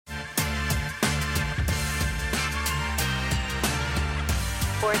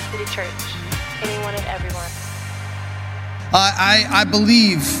Forest City Church. Anyone and everyone. I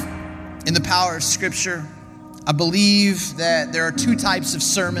believe in the power of Scripture. I believe that there are two types of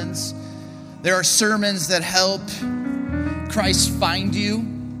sermons. There are sermons that help Christ find you,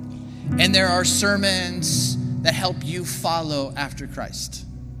 and there are sermons that help you follow after Christ.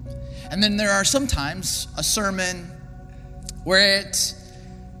 And then there are sometimes a sermon where it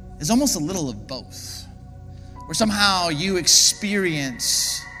is almost a little of both, where somehow you experience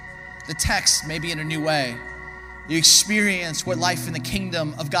the text maybe in a new way. You experience what life in the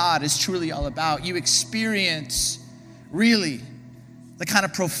kingdom of God is truly all about. You experience really the kind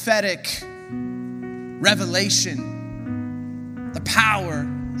of prophetic revelation, the power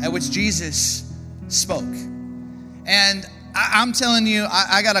at which Jesus spoke. And I'm telling you,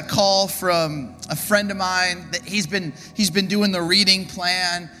 I got a call from a friend of mine that he's been doing the reading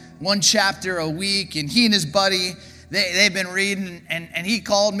plan, one chapter a week, and he and his buddy, they've been reading, and he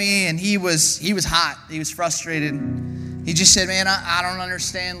called me, and he was hot. He was frustrated. He just said, man, I don't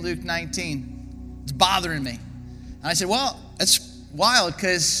understand Luke 19. It's bothering me. And I said, well, that's wild,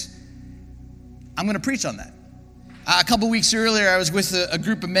 because I'm going to preach on that. A couple weeks earlier, I was with a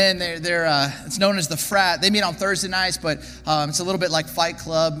group of men. They're it's known as the Frat. They meet on Thursday nights, but it's a little bit like Fight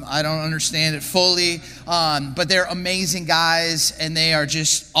Club. I don't understand it fully, but they're amazing guys, and they are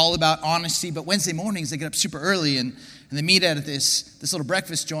just all about honesty. But Wednesday mornings, they get up super early, and they meet at this little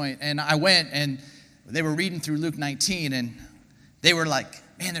breakfast joint. And I went, and they were reading through Luke 19, and they were like,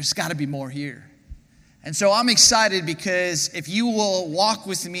 man, there's got to be more here. And so I'm excited, because if you will walk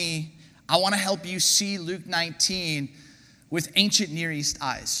with me, I want to help you see Luke 19 with ancient Near East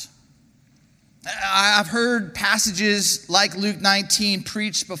eyes. I've heard passages like Luke 19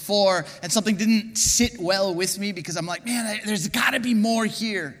 preached before, and something didn't sit well with me, because I'm like, man, there's got to be more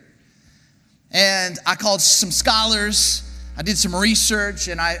here. And I called some scholars, I did some research,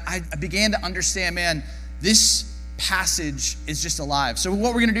 and I began to understand, man, this passage is just alive. So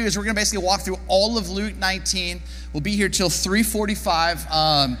what we're going to do is we're going to basically walk through all of Luke 19. We'll be here till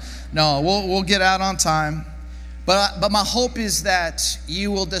 3:45. No, we'll get out on time. But my hope is that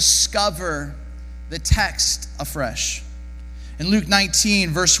you will discover the text afresh. In Luke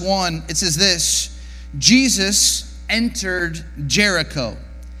 19, verse 1, it says this: Jesus entered Jericho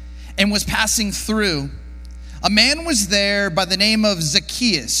and was passing through. A man was there by the name of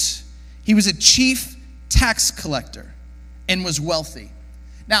Zacchaeus. He was a chief tax collector and was wealthy.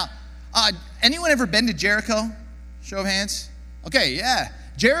 Now, anyone ever been to Jericho? Show of hands. Okay, yeah.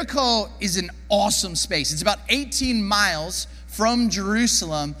 Jericho is an awesome space. It's about 18 miles from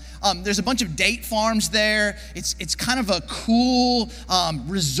Jerusalem. There's a bunch of date farms there. It's kind of a cool,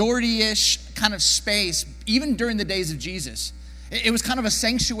 resort-ish kind of space, even during the days of Jesus. It was kind of a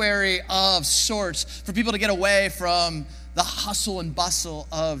sanctuary of sorts for people to get away from the hustle and bustle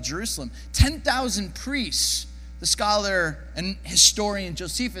of Jerusalem. 10,000 priests, the scholar and historian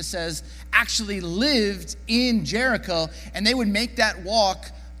Josephus says, actually lived in Jericho, and they would make that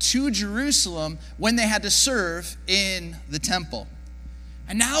walk to Jerusalem when they had to serve in the temple.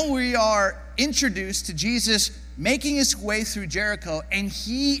 And now we are introduced to Jesus making his way through Jericho, and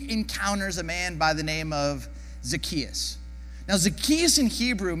he encounters a man by the name of Zacchaeus. Now, Zacchaeus in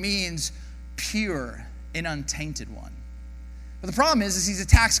Hebrew means pure and untainted one. But the problem is he's a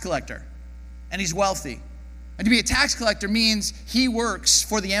tax collector, and he's wealthy. And to be a tax collector means he works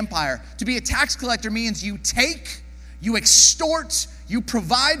for the empire. To be a tax collector means you take, you extort, you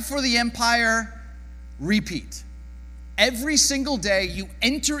provide for the empire, repeat. Every single day you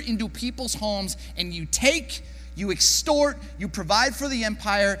enter into people's homes and you take, you extort, you provide for the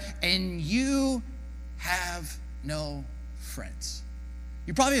empire, and you have no friends.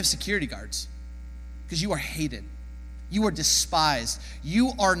 You probably have security guards because you are hated. You are despised.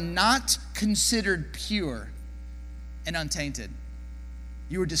 You are not considered pure and untainted.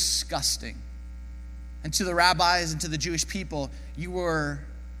 You were disgusting. And to the rabbis and to the Jewish people, you were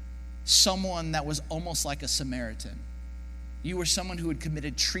someone that was almost like a Samaritan. You were someone who had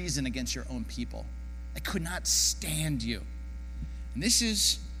committed treason against your own people. They could not stand you. And this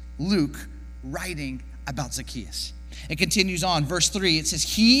is Luke writing about Zacchaeus. It continues on, verse 3, it says,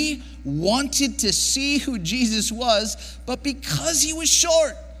 he wanted to see who Jesus was, but because he was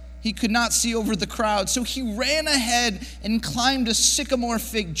short, he could not see over the crowd. So he ran ahead and climbed a sycamore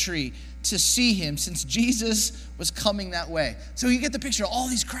fig tree to see him, since Jesus was coming that way. So you get the picture of all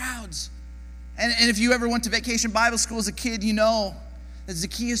these crowds. And if you ever went to vacation Bible school as a kid, you know that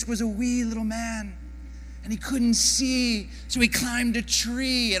Zacchaeus was a wee little man, and he couldn't see, so he climbed a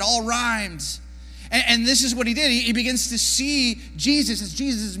tree. It all rhymes. And this is what he did. He begins to see Jesus as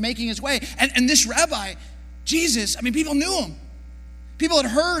Jesus is making his way. And this rabbi, Jesus, I mean, people knew him. People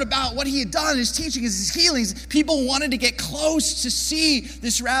had heard about what he had done, his teaching, his healings. People wanted to get close to see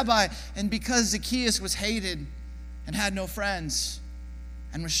this rabbi. And because Zacchaeus was hated and had no friends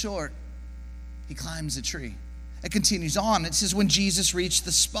and was short, he climbs a tree. It continues on. It says, when Jesus reached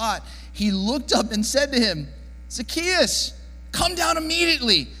the spot, he looked up and said to him, Zacchaeus, come down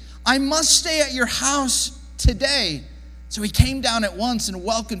immediately. I must stay at your house today. So he came down at once and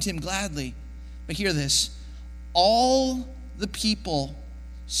welcomed him gladly. But hear this. All the people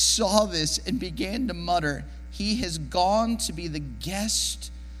saw this and began to mutter, he has gone to be the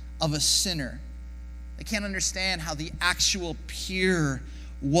guest of a sinner. They can't understand how the actual pure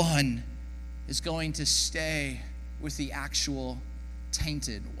one is going to stay with the actual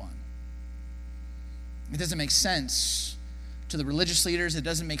tainted one. It doesn't make sense to the religious leaders. It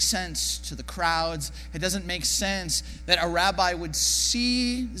doesn't make sense to the crowds. It doesn't make sense that a rabbi would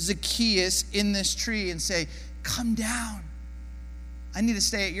see Zacchaeus in this tree and say, come down. I need to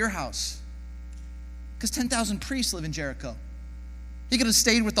stay at your house. Because 10,000 priests live in Jericho. He could have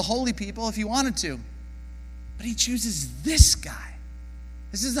stayed with the holy people if he wanted to. But he chooses this guy.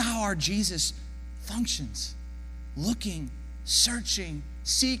 This is how our Jesus functions. Looking, searching,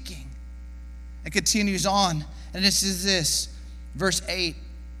 seeking. It continues on. And this is this. Verse 8.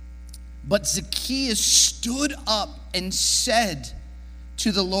 But Zacchaeus stood up and said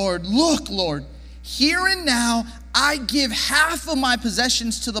to the Lord, look, Lord, here and now I give half of my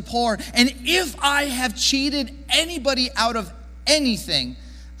possessions to the poor, and if I have cheated anybody out of anything,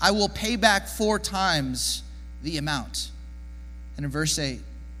 I will pay back 4 times the amount. And in verse 8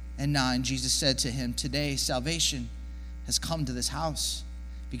 and 9, Jesus said to him, today salvation has come to this house,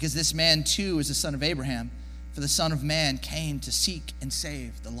 because this man too is the son of Abraham, for the Son of Man came to seek and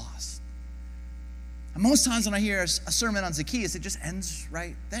save the lost. And most times when I hear a sermon on Zacchaeus, it just ends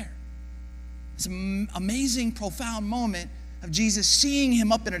right there. It's an amazing, profound moment of Jesus seeing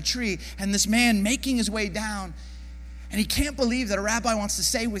him up in a tree and this man making his way down. And he can't believe that a rabbi wants to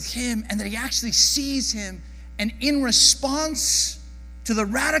stay with him and that he actually sees him. And in response to the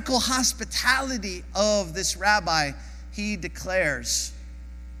radical hospitality of this rabbi, he declares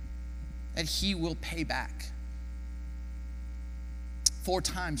that he will pay back 4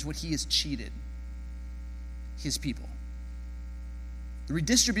 times what he has cheated his people. The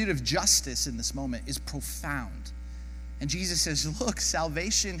redistributive justice in this moment is profound. And Jesus says, look,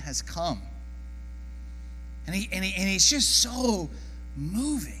 salvation has come. And he's just so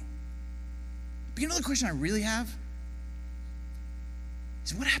moving. But you know the question I really have?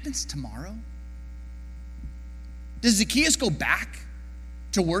 Is what happens tomorrow? Does Zacchaeus go back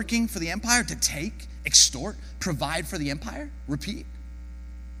to working for the empire, to take, extort, provide for the empire? Repeat?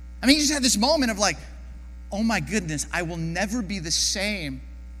 I mean, he just had this moment of like, oh my goodness, I will never be the same.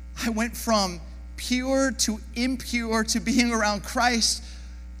 I went from pure to impure to being around Christ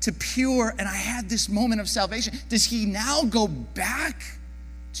to pure, and I had this moment of salvation. Does he now go back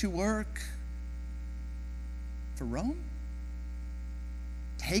to work for Rome?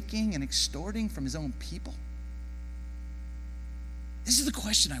 Taking and extorting from his own people? This is the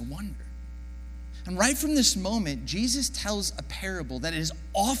question I wonder. And right from this moment, Jesus tells a parable that is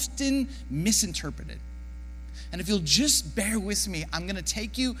often misinterpreted. And if you'll just bear with me, I'm going to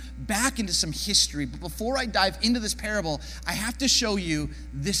take you back into some history. But before I dive into this parable, I have to show you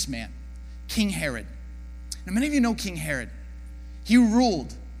this man, King Herod. Now, many of you know King Herod. He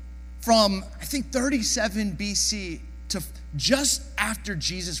ruled from, I think, 37 BC to just after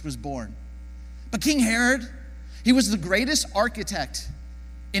Jesus was born. But King Herod, he was the greatest architect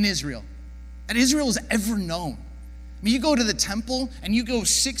in Israel that Israel has ever known. I mean, you go to the temple and you go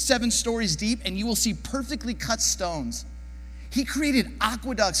 6, 7 stories deep and you will see perfectly cut stones. He created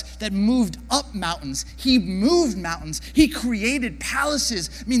aqueducts that moved up mountains. He moved mountains. He created palaces.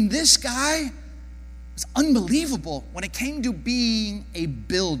 I mean, this guy was unbelievable when it came to being a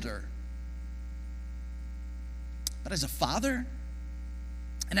builder. But as a father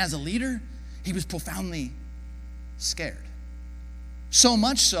and as a leader, he was profoundly scared. So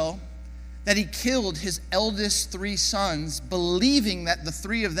much so that he killed his eldest 3 sons, believing that the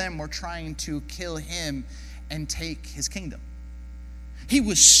 3 of them were trying to kill him and take his kingdom. He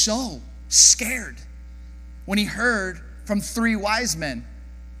was so scared when he heard from 3 wise men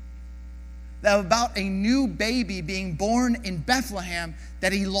that about a new baby being born in Bethlehem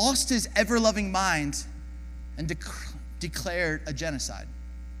that he lost his ever-loving mind and declared a genocide.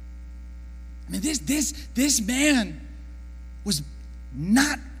 I mean, this man was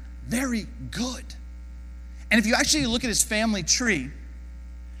not very good. And if you actually look at his family tree,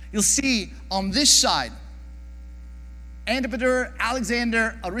 you'll see on this side, Antipater,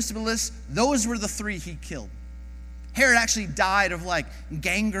 Alexander, Aristobulus, those were the 3 he killed. Herod actually died of like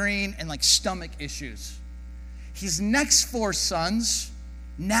gangrene and like stomach issues. His next 4 sons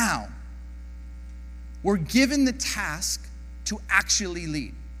now were given the task to actually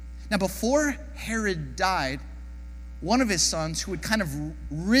lead. Now, before Herod died, one of his sons, who had kind of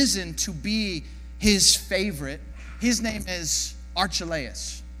risen to be his favorite, his name is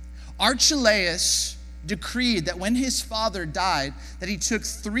Archelaus. Archelaus decreed that when his father died, that he took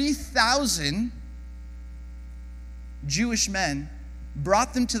 3,000 Jewish men,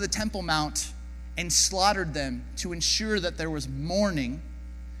 brought them to the Temple Mount, and slaughtered them to ensure that there was mourning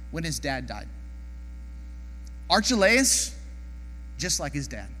when his dad died. Archelaus, just like his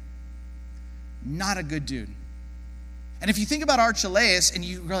dad, not a good dude. And if you think about Archelaus and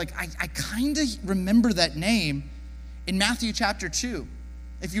you're like, I kind of remember that name in Matthew chapter 2.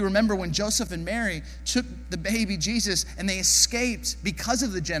 If you remember when Joseph and Mary took the baby Jesus and they escaped because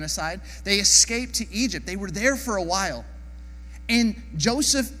of the genocide, they escaped to Egypt. They were there for a while. And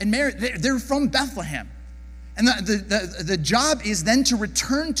Joseph and Mary, they're from Bethlehem. And the job is then to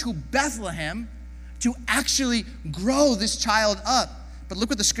return to Bethlehem to actually grow this child up. But look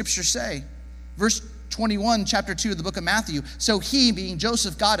what the scriptures say. Verse 21, chapter 2 of the book of Matthew. So he, being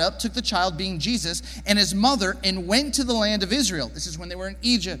Joseph, got up, took the child, being Jesus, and his mother, and went to the land of Israel. This is when they were in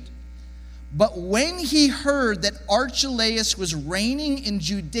Egypt. But when he heard that Archelaus was reigning in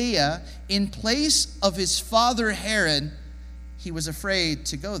Judea in place of his father Herod, he was afraid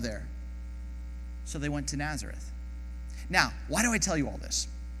to go there. So they went to Nazareth. Now, why do I tell you all this?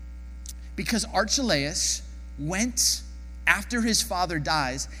 Because Archelaus went after his father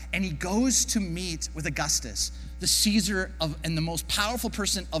dies, and he goes to meet with Augustus, the Caesar and the most powerful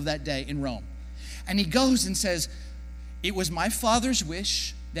person of that day in Rome. And he goes and says, it was my father's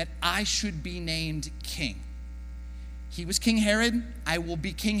wish that I should be named king. He was King Herod. I will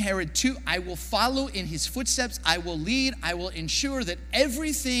be King Herod too. I will follow in his footsteps. I will lead. I will ensure that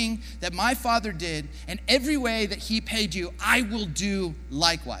everything that my father did and every way that he paid you, I will do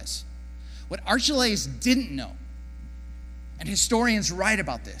likewise. What Archelaus didn't know, and historians write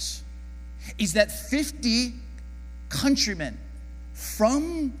about this, is that 50 countrymen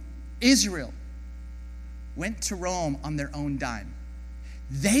from Israel went to Rome on their own dime.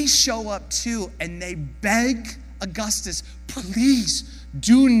 They show up too, and they beg Augustus, please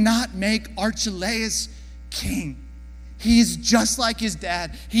do not make Archelaus king. He is just like his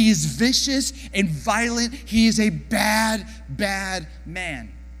dad. He is vicious and violent. He is a bad, bad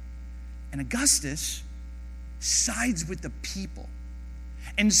man. And Augustus sides with the people.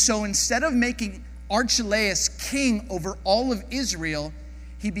 And so instead of making Archelaus king over all of Israel,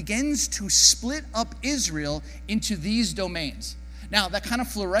 he begins to split up Israel into these domains. Now, that kind of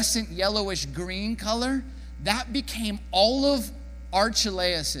fluorescent yellowish green color, that became all of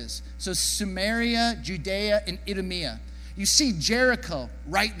Archelaus's. So Samaria, Judea, and Idumea. You see Jericho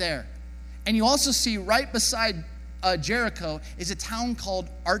right there. And you also see right beside Jericho is a town called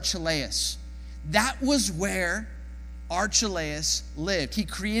Archelaus. That was where Archelaus lived. He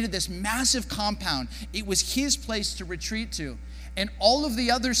created this massive compound. It was his place to retreat to. And all of the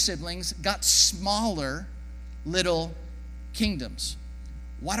other siblings got smaller little kingdoms.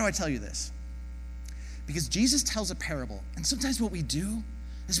 Why do I tell you this? Because Jesus tells a parable. And sometimes what we do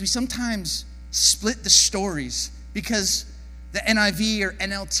is we sometimes split the stories because the NIV or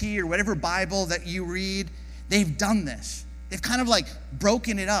NLT or whatever Bible that you read, they've done this. They've kind of like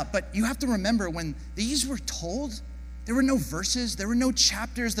broken it up. But you have to remember, when these were told, there were no verses, there were no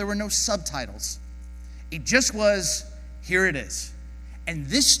chapters, there were no subtitles. It just was, here it is. And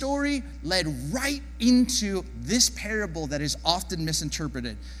this story led right into this parable that is often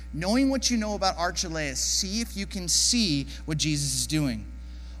misinterpreted. Knowing what you know about Archelaus, see if you can see what Jesus is doing.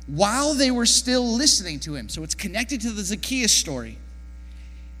 While they were still listening to him, so it's connected to the Zacchaeus story,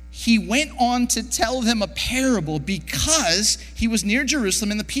 he went on to tell them a parable because he was near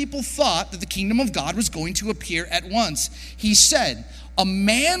Jerusalem and the people thought that the kingdom of God was going to appear at once. He said, a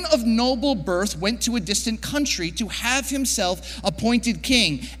man of noble birth went to a distant country to have himself appointed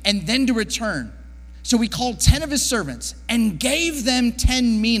king and then to return. So he called 10 of his servants and gave them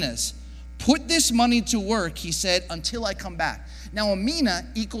 10 minas. Put this money to work, he said, until I come back. Now a mina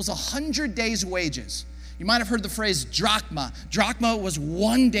equals 100 days' wages. You might have heard the phrase drachma. Drachma was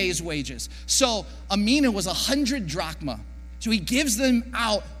 1 day's wages. So a mina was 100 drachma. So he gives them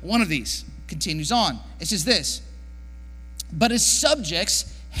out one of these. Continues on. It says this. But his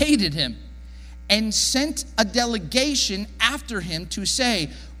subjects hated him and sent a delegation after him to say,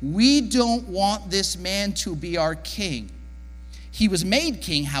 we don't want this man to be our king. He was made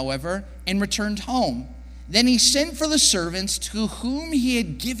king, however, and returned home. Then he sent for the servants to whom he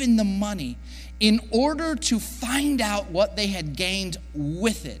had given the money in order to find out what they had gained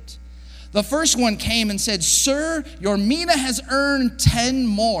with it. The first one came and said, "Sir, your mina has earned 10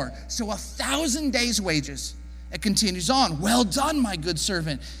 more, so 1,000 days' wages." It continues on. "Well done, my good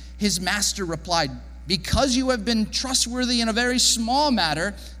servant." His master replied, "Because you have been trustworthy in a very small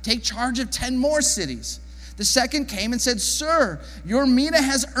matter, take charge of 10 more cities." The second came and said, "Sir, your mina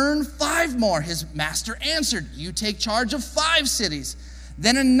has earned 5 more. His master answered, "You take charge of 5 cities."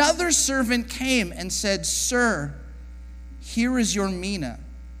 Then another servant came and said, "Sir, here is your mina.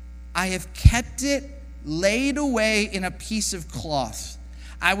 I have kept it laid away in a piece of cloth.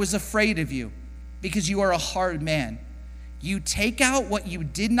 I was afraid of you, because you are a hard man. You take out what you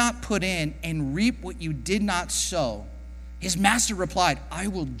did not put in and reap what you did not sow." His master replied, "I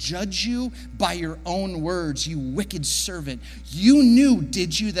will judge you by your own words, you wicked servant. You knew,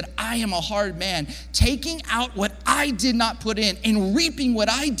 did you, that I am a hard man, taking out what I did not put in and reaping what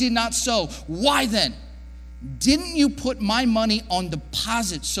I did not sow? Why then didn't you put my money on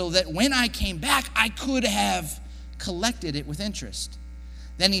deposit so that when I came back, I could have collected it with interest?"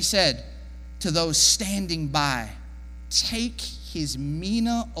 Then he said to those standing by, "Take his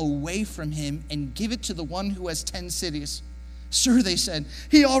mina away from him and give it to the one who has 10 cities. "Sir," they said,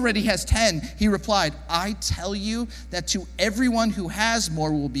 "he already has 10. He replied, "I tell you that to everyone who has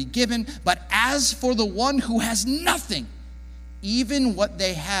more will be given, but as for the one who has nothing, even what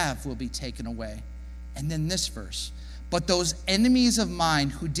they have will be taken away." And then this verse, "But those enemies of mine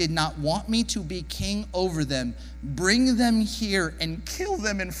who did not want me to be king over them, bring them here and kill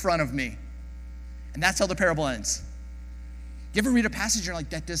them in front of me." And that's how the parable ends. You ever read a passage and you're like,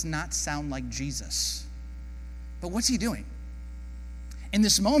 that does not sound like Jesus. But what's he doing? In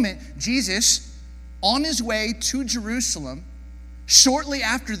this moment, Jesus, on his way to Jerusalem, shortly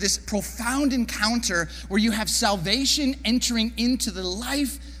after this profound encounter where you have salvation entering into the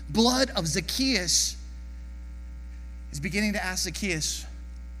life blood of Zacchaeus, is beginning to ask Zacchaeus,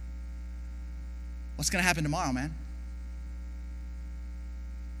 "What's going to happen tomorrow, man?"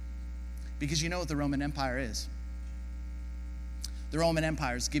 Because you know what the Roman Empire is. The Roman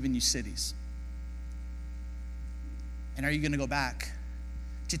Empire has given you cities. And are you going to go back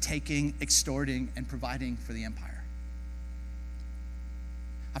to taking, extorting, and providing for the empire?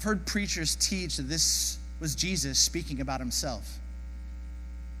 I've heard preachers teach that this was Jesus speaking about himself,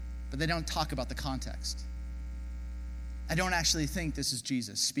 but they don't talk about the context. I don't actually think this is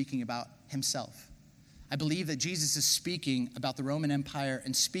Jesus speaking about himself. I believe that Jesus is speaking about the Roman Empire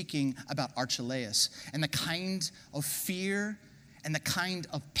and speaking about Archelaus and the kind of fear and the kind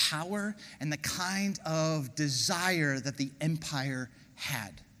of power and the kind of desire that the empire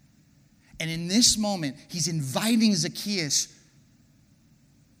had. And in this moment, he's inviting Zacchaeus,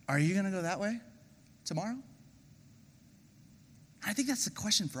 "Are you going to go that way tomorrow?" I think that's the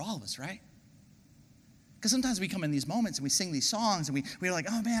question for all of us, right? Because sometimes we come in these moments and we sing these songs and we're like,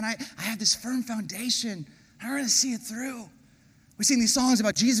 "Oh man, I have this firm foundation. I really see it through." We sing these songs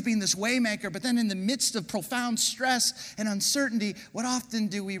about Jesus being this way maker, but then in the midst of profound stress and uncertainty, what often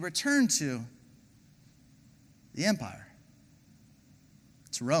do we return to? The empire.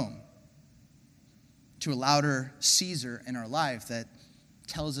 It's Rome. To a louder Caesar in our life that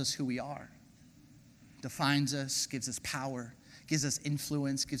tells us who we are, defines us, gives us power, gives us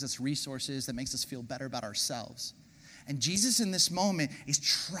influence, gives us resources that makes us feel better about ourselves. And Jesus in this moment is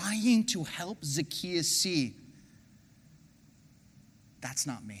trying to help Zacchaeus see, that's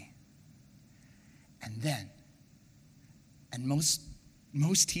not me. And then, and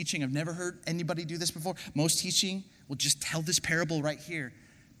most teaching, I've never heard anybody do this before, most teaching will just tell this parable right here,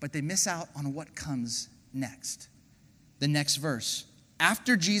 but they miss out on what comes next. The next verse.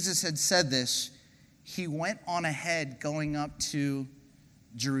 After Jesus had said this, he went on ahead going up to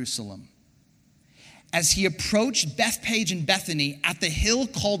Jerusalem. As he approached Bethpage and Bethany at the hill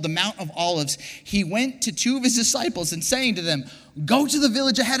called the Mount of Olives, he went to 2 of his disciples and saying to them, "Go to the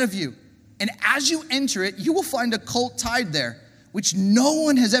village ahead of you, and as you enter it, you will find a colt tied there, which no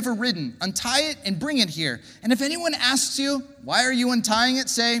one has ever ridden. Untie it and bring it here. And if anyone asks you, 'Why are you untying it?'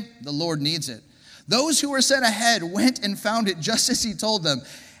 say, 'The Lord needs it.'" Those who were sent ahead went and found it just as he told them.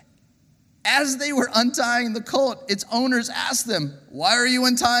 As they were untying the colt, its owners asked them, "Why are you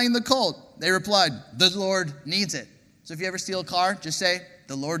untying the colt?" They replied, "The Lord needs it." So if you ever steal a car, just say,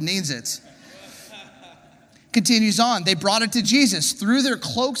 "The Lord needs it." Continues on. They brought it to Jesus, threw their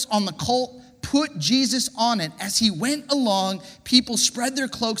cloaks on the colt, put Jesus on it. As he went along, people spread their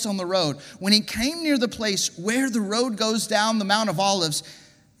cloaks on the road. When he came near the place where the road goes down the Mount of Olives,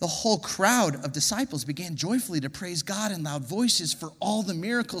 the whole crowd of disciples began joyfully to praise God in loud voices for all the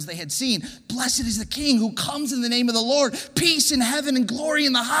miracles they had seen. Blessed is the King who comes in the name of the Lord. Peace in heaven and glory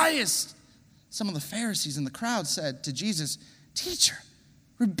in the highest. Some of the Pharisees in the crowd said to Jesus, Teacher,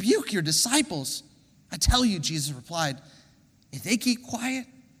 rebuke your disciples. I tell you, Jesus replied, if they keep quiet,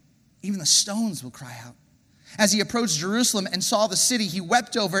 even the stones will cry out. As he approached Jerusalem and saw the city, he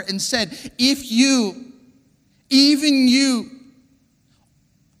wept over it and said, if you, even you,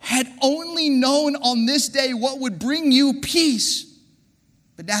 had only known on this day what would bring you peace,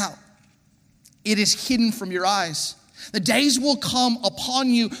 but now it is hidden from your eyes. The days will come upon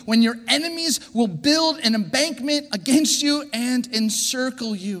you when your enemies will build an embankment against you and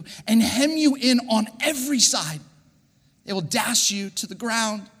encircle you and hem you in on every side. They will dash you to the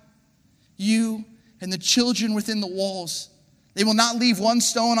ground, you and the children within the walls. They will not leave one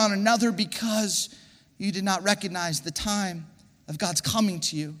stone on another because you did not recognize the time of God's coming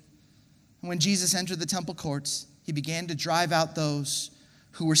to you. And when Jesus entered the temple courts, he began to drive out those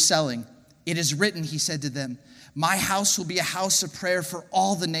who were selling. It is written, he said to them, my house will be a house of prayer for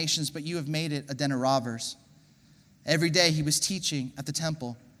all the nations, but you have made it a den of robbers. Every day he was teaching at the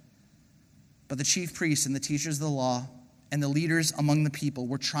temple. But the chief priests and the teachers of the law and the leaders among the people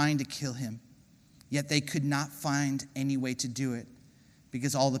were trying to kill him. Yet they could not find any way to do it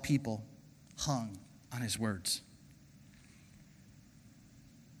because all the people hung on his words.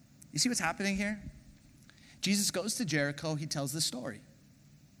 You see what's happening here? Jesus goes to Jericho. He tells this story.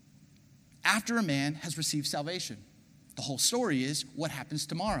 After a man has received salvation. The whole story is what happens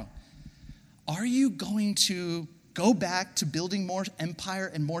tomorrow. Are you going to go back to building more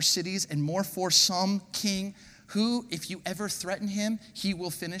empire and more cities and more for some king who, if you ever threaten him, he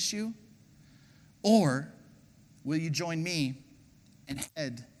will finish you? Or will you join me and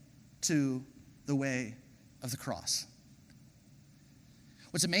head to the way of the cross?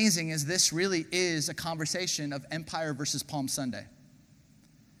 What's amazing is this really is a conversation of empire versus Palm Sunday.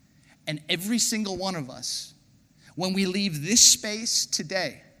 And every single one of us, when we leave this space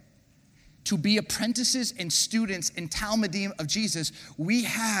today to be apprentices and students in Talmudim of Jesus, we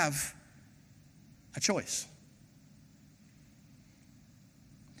have a choice.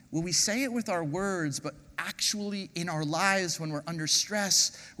 Will we say it with our words, but actually in our lives when we're under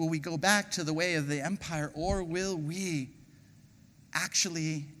stress, will we go back to the way of the empire, or will we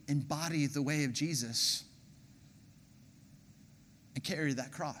actually embody the way of Jesus and carry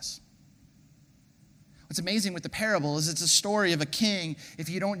that cross? What's amazing with the parable is it's a story of a king. If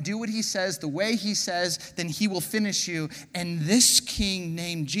you don't do what he says, the way he says, then he will finish you. And this king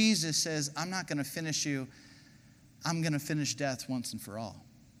named Jesus says, I'm not going to finish you. I'm going to finish death once and for all.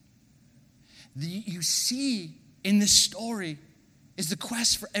 You see in this story is the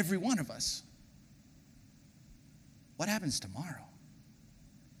quest for every one of us. What happens tomorrow?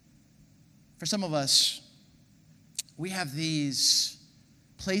 For some of us, we have these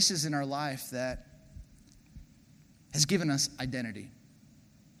places in our life that has given us identity.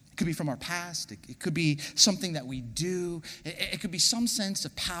 It could be from our past. It could be something that we do. It could be some sense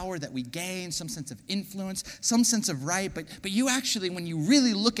of power that we gain, some sense of influence, some sense of right. But you actually, when you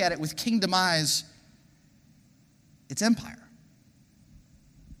really look at it with kingdom eyes, it's empire.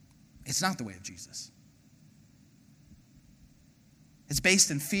 It's not the way of Jesus. It's based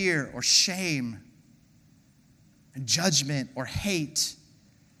in fear or shame, and judgment or hate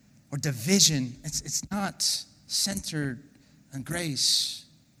or division. It's not centered on grace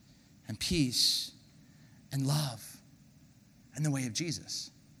and peace and love and the way of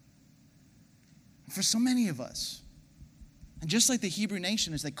Jesus. For so many of us, and just like the Hebrew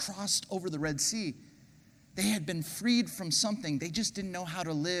nation as they crossed over the Red Sea, they had been freed from something. They just didn't know how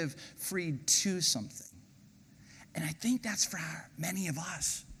to live freed to something. And I think that's for many of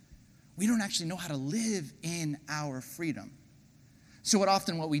us. We don't actually know how to live in our freedom. So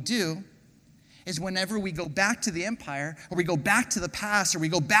what we do is whenever we go back to the empire, or we go back to the past, or we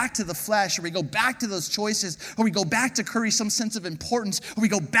go back to the flesh, or we go back to those choices, or we go back to curry some sense of importance, or we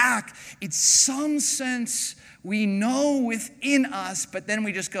go back, it's some sense we know within us, but then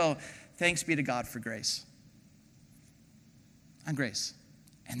we just go, thanks be to God for grace. On grace.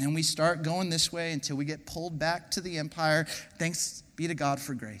 And then we start going this way until we get pulled back to the empire. Thanks be to God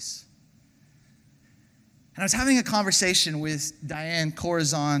for grace. And I was having a conversation with Diane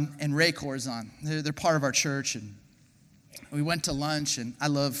Corazon and Ray Corazon. They're part of our church, and we went to lunch, and I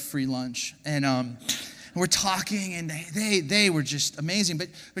love free lunch. And we're talking, and they were just amazing.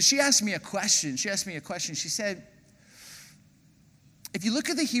 But she asked me a question. She said, if you look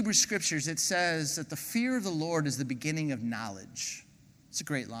at the Hebrew Scriptures, it says that the fear of the Lord is the beginning of knowledge. It's a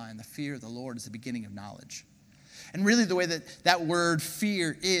great line. The fear of the Lord is the beginning of knowledge. And really the way that word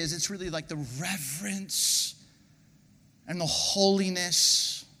fear is, it's really like the reverence and the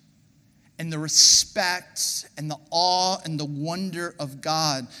holiness and the respect and the awe and the wonder of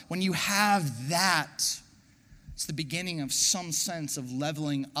God. When you have that, it's the beginning of some sense of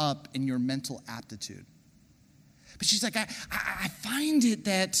leveling up in your mental aptitude. But she's like, I find it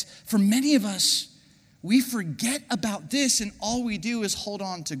that for many of us, we forget about this and all we do is hold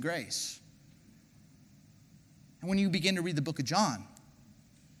on to grace. And when you begin to read the book of John,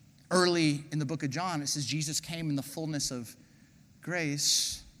 early in the book of John, it says Jesus came in the fullness of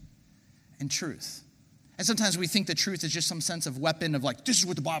grace and truth. And sometimes we think the truth is just some sense of weapon of like, this is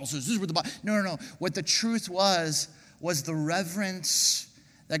what the Bible says, this is what the Bible... No. What the truth was the reverence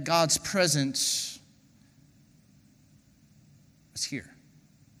that God's presence was here.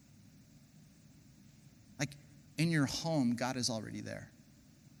 Like in your home, God is already there.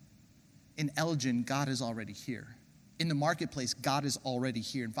 In Elgin, God is already here. In the marketplace, God is already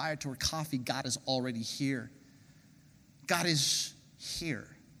here. In Viator Coffee, God is already here. God is here.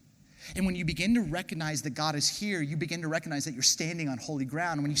 And when you begin to recognize that God is here, you begin to recognize that you're standing on holy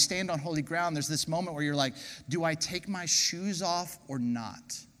ground. And when you stand on holy ground, there's this moment where you're like, do I take my shoes off or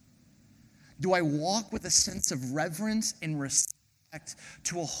not? Do I walk with a sense of reverence and respect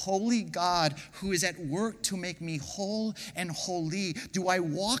to a holy God who is at work to make me whole and holy? Do I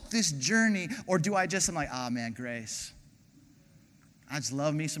walk this journey, or do I just, I'm like, man, grace. I just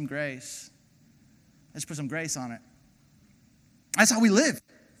love me some grace. Let's put some grace on it. That's how we live.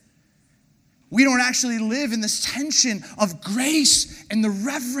 We don't actually live in this tension of grace and the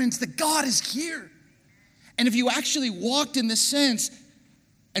reverence that God is here. And if you actually walked in this sense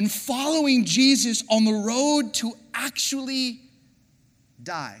and following Jesus on the road to actually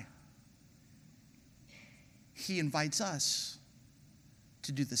die, he invites us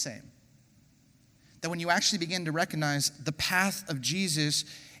to do the same. That when you actually begin to recognize the path of Jesus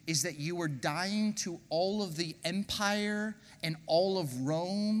is that you are dying to all of the empire and all of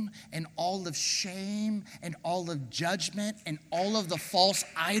Rome and all of shame and all of judgment and all of the false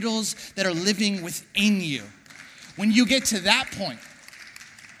idols that are living within you. When you get to that point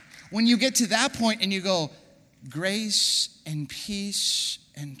and you go, grace and peace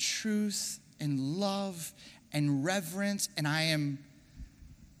and truth and love and reverence, and I am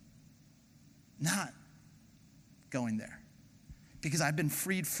not going there. Because I've been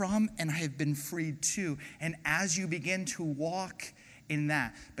freed from and I have been freed to. And as you begin to walk in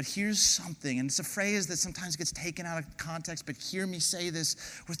that, but here's something, and it's a phrase that sometimes gets taken out of context, but hear me say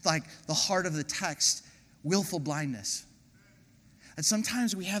this with like the heart of the text, willful blindness. And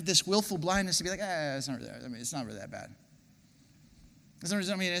sometimes we have this willful blindness to be like, it's not really, it's not really that bad. It's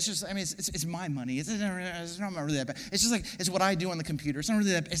my money. It's not really that bad. It's just like, it's what I do on the computer. It's not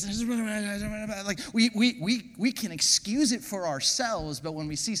really that bad. It's like, we can excuse it for ourselves, but when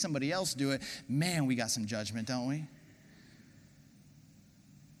we see somebody else do it, man, we got some judgment, don't we?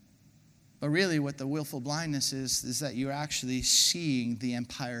 But really what the willful blindness is that you're actually seeing the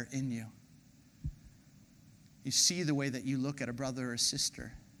empire in you. You see the way that you look at a brother or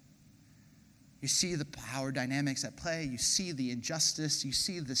sister. You see the power dynamics at play. You see the injustice. You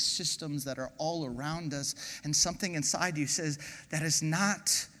see the systems that are all around us. And something inside you says, that is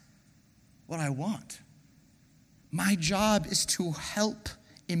not what I want. My job is to help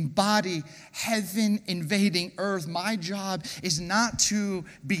embody heaven invading earth. My job is not to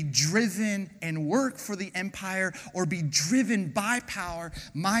be driven and work for the empire or be driven by power.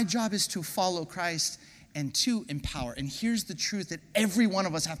 My job is to follow Christ and to empower. And here's the truth that every one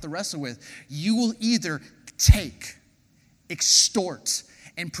of us have to wrestle with. You will either take, extort,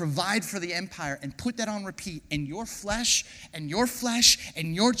 and provide for the empire and put that on repeat in your flesh and your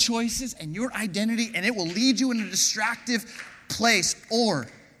choices and your identity, and it will lead you in a distractive place, or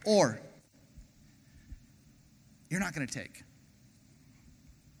you're not going to take.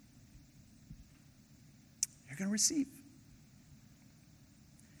 You're going to receive.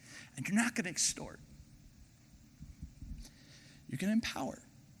 And you're not going to extort. You're going to empower.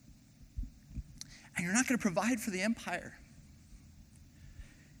 And you're not going to provide for the empire.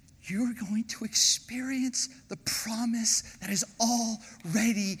 You're going to experience the promise that is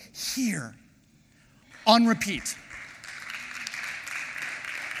already here on repeat.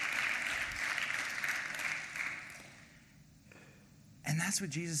 And that's what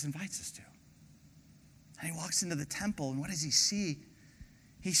Jesus invites us to. And he walks into the temple, and what does he see?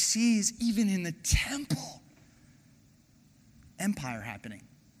 He sees, even in the temple, empire happening.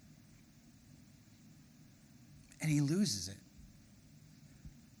 And he loses it.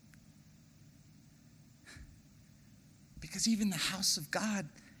 Because even the house of God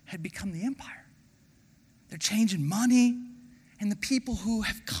had become the empire. They're changing money. And the people who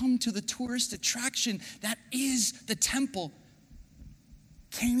have come to the tourist attraction that is the temple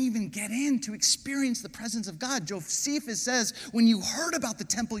can't even get in to experience the presence of God. Josephus says, when you heard about the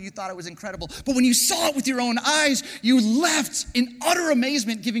temple, you thought it was incredible. But when you saw it with your own eyes, you left in utter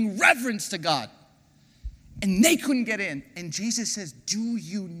amazement, giving reverence to God. And they couldn't get in. And Jesus says, do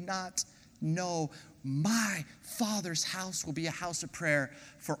you not know my Father's house will be a house of prayer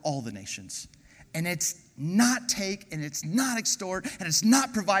for all the nations? And it's not take, and it's not extort, and it's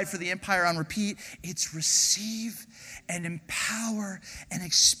not provide for the empire on repeat. It's receive and empower and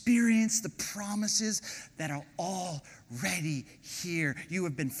experience the promises that are already here. You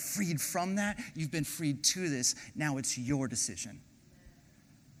have been freed from that. You've been freed to this. Now it's your decision.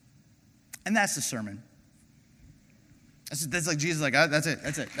 And that's the sermon. That's like Jesus, like, that's it.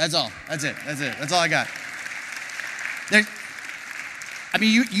 That's all I got.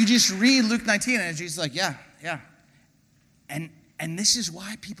 You just read Luke 19 and Jesus is like, yeah. And this is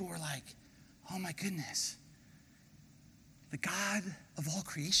why people were like, oh my goodness, the God of all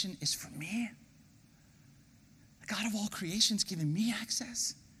creation is for me? The God of all creation is giving me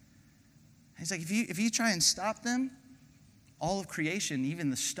access? And he's like, if you try and stop them, all of creation, even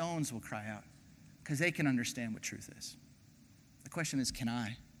the stones will cry out because they can understand what truth is. The question is, can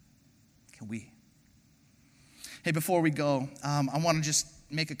we? Hey, before we go, I want to just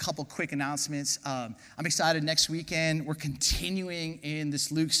make a couple quick announcements. I'm excited next weekend. We're continuing in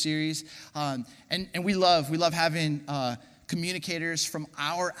this Luke series. And we love having communicators from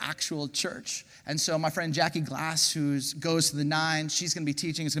our actual church. And so my friend Jackie Glass, who goes to the 9, she's going to be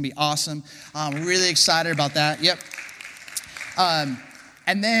teaching. It's going to be awesome. We're really excited about that. Yep.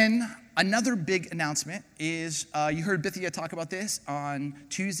 And then another big announcement is, you heard Bithia talk about this, on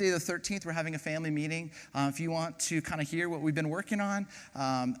Tuesday the 13th, we're having a family meeting. If you want to kind of hear what we've been working on,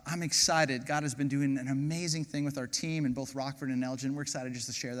 I'm excited. God has been doing an amazing thing with our team in both Rockford and Elgin. We're excited just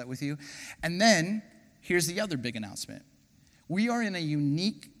to share that with you. And then, here's the other big announcement. We are in a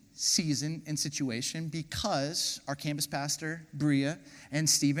unique season and situation because our campus pastor, Bria, and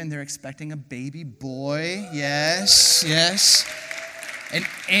Stephen, they're expecting a baby boy. Yes. And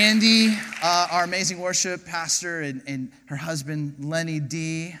Andy, our amazing worship pastor, and her husband, Lenny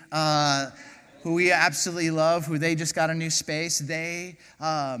D., who we absolutely love, who they just got a new space. They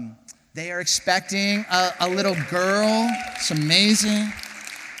are expecting a little girl. It's amazing.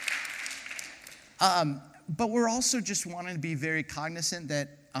 But we're also just wanting to be very cognizant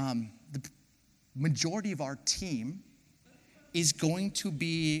that the majority of our team is going to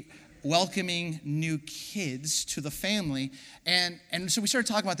be welcoming new kids to the family. And so we started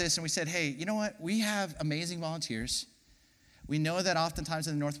talking about this, and we said, hey, you know what? We have amazing volunteers. We know that oftentimes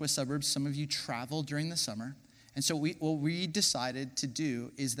in the northwest suburbs, some of you travel during the summer. And so what we decided to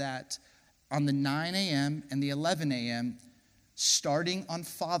do is that on the 9 a.m. and the 11 a.m., starting on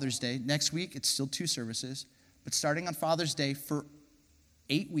Father's Day, next week, it's still 2 services, but starting on Father's Day for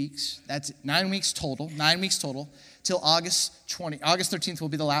 8 weeks, that's 9 weeks total, till August 13th will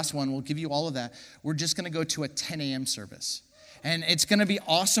be the last one. We'll give you all of that. We're just going to go to a 10 a.m. service. And it's going to be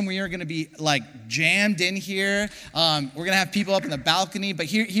awesome. We are going to be like jammed in here. We're going to have people up in the balcony. But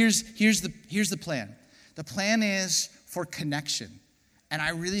here's the plan. The plan is for connection. And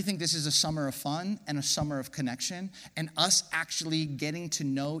I really think this is a summer of fun and a summer of connection and us actually getting to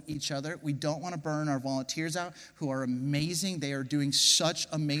know each other. We don't want to burn our volunteers out, who are amazing. They are doing such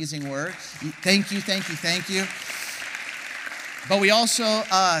amazing work. Thank you. But we also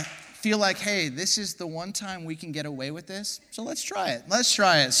feel like, hey, this is the one time we can get away with this. So let's try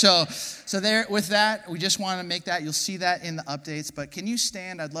it. So there, with that, we just want to make that. You'll see that in the updates. But can you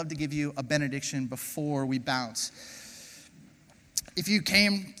stand? I'd love to give you a benediction before we bounce. If you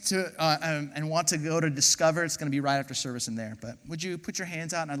came to and want to go to Discover, it's going to be right after service in there. But would you put your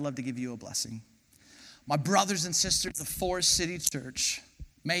hands out, and I'd love to give you a blessing. My brothers and sisters of Forest City Church,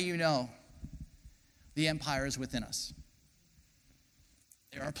 may you know the empire is within us.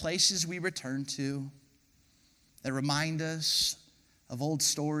 There are places we return to that remind us of old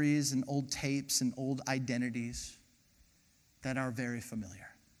stories and old tapes and old identities that are very familiar.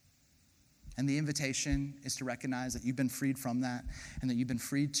 And the invitation is to recognize that you've been freed from that and that you've been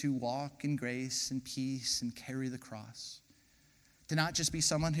freed to walk in grace and peace and carry the cross. To not just be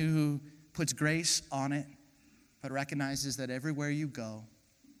someone who puts grace on it, but recognizes that everywhere you go,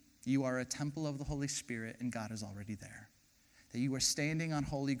 you are a temple of the Holy Spirit and God is already there. That you are standing on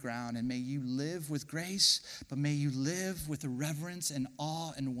holy ground, and may you live with grace, but may you live with the reverence and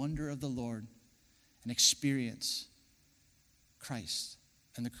awe and wonder of the Lord and experience Christ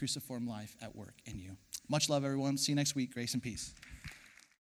and the cruciform life at work in you. Much love, everyone. See you next week. Grace and peace.